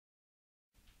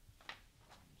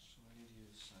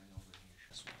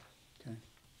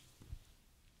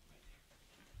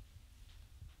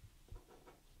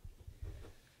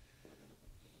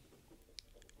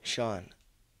Shawn,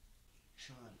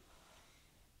 Shawn.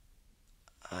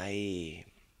 I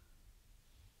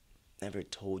never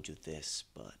told you this,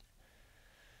 but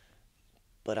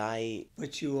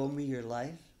But you owe me your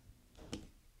life?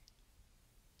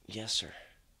 Yes, sir.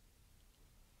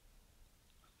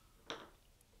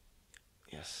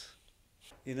 Yes.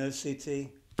 You know,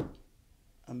 CT,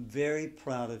 I'm very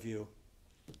proud of you.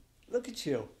 Look at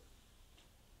you.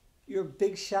 You're a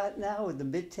big shot now with the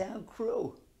MIDTOWN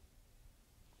CREW.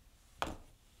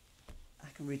 I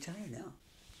can retire now.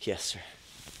 Yes, sir.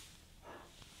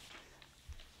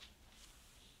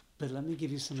 But let me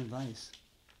give you some advice.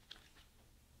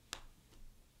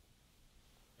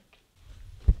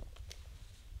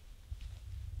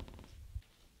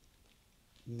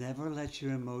 Never let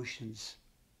your emotions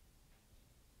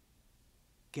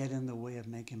get in the way of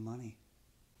making money.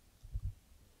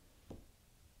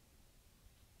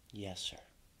 Yes, sir.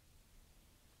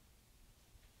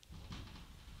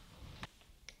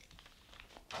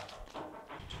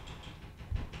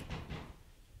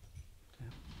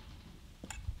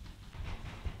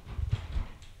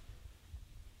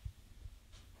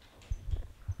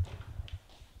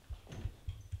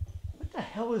 What the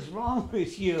hell is wrong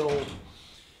with you?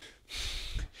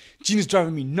 Gina's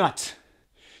driving me nuts.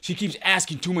 She keeps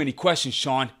asking too many questions,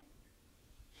 Shawn.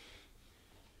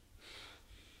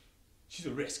 She's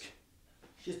a risk.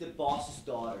 She's the boss's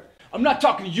daughter. I'm not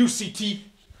talking to you, CT.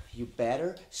 You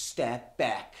better step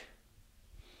back.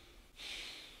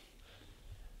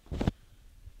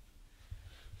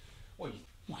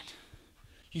 What?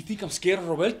 You think I'm scared of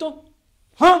Roberto?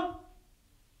 Huh?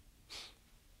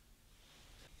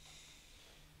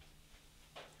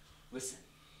 Listen.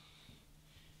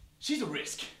 She's a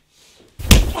risk.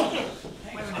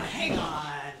 Hang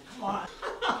on. Come on.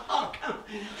 Oh, come on.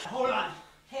 Hold on.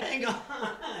 Hang on.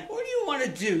 What do you want to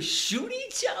do? Shoot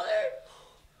each other?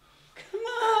 Come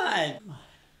on.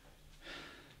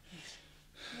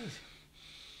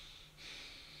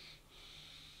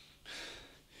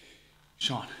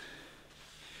 Shawn,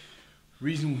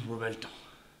 reason with Roberto.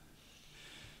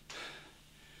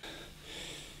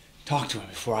 Talk to him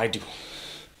before I do.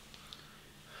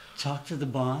 Talk to the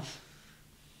boss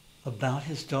about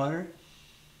his daughter?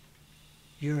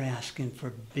 You're asking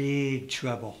for big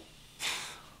trouble.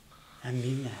 I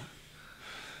mean that.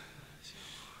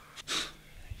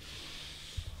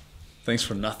 Thanks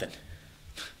for nothing.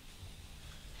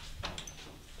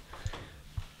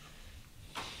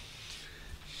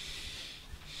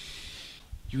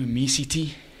 You and me,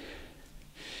 CT?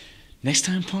 Next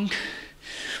time, punk,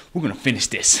 we're gonna finish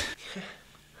this.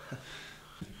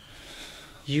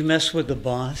 You mess with the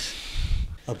boss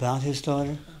about his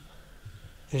daughter,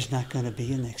 there's not going to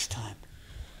be a next time.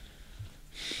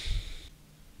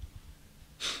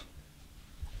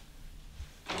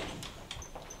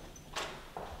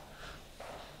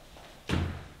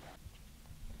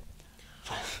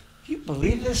 You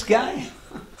believe this guy?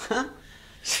 Huh?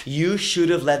 You should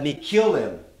have let me kill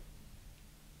him.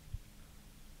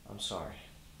 I'm sorry.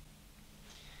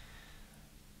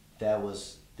 That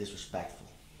was disrespectful.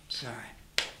 Sorry.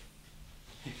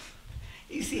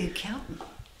 He's the accountant.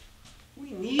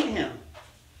 We need him.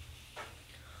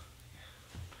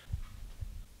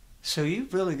 So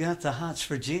you've really got the hots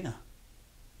for Gina,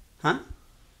 huh?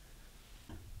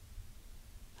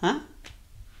 Huh?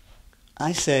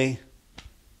 I say,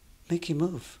 make you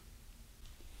move.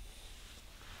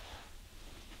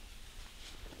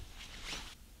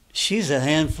 She's a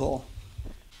handful.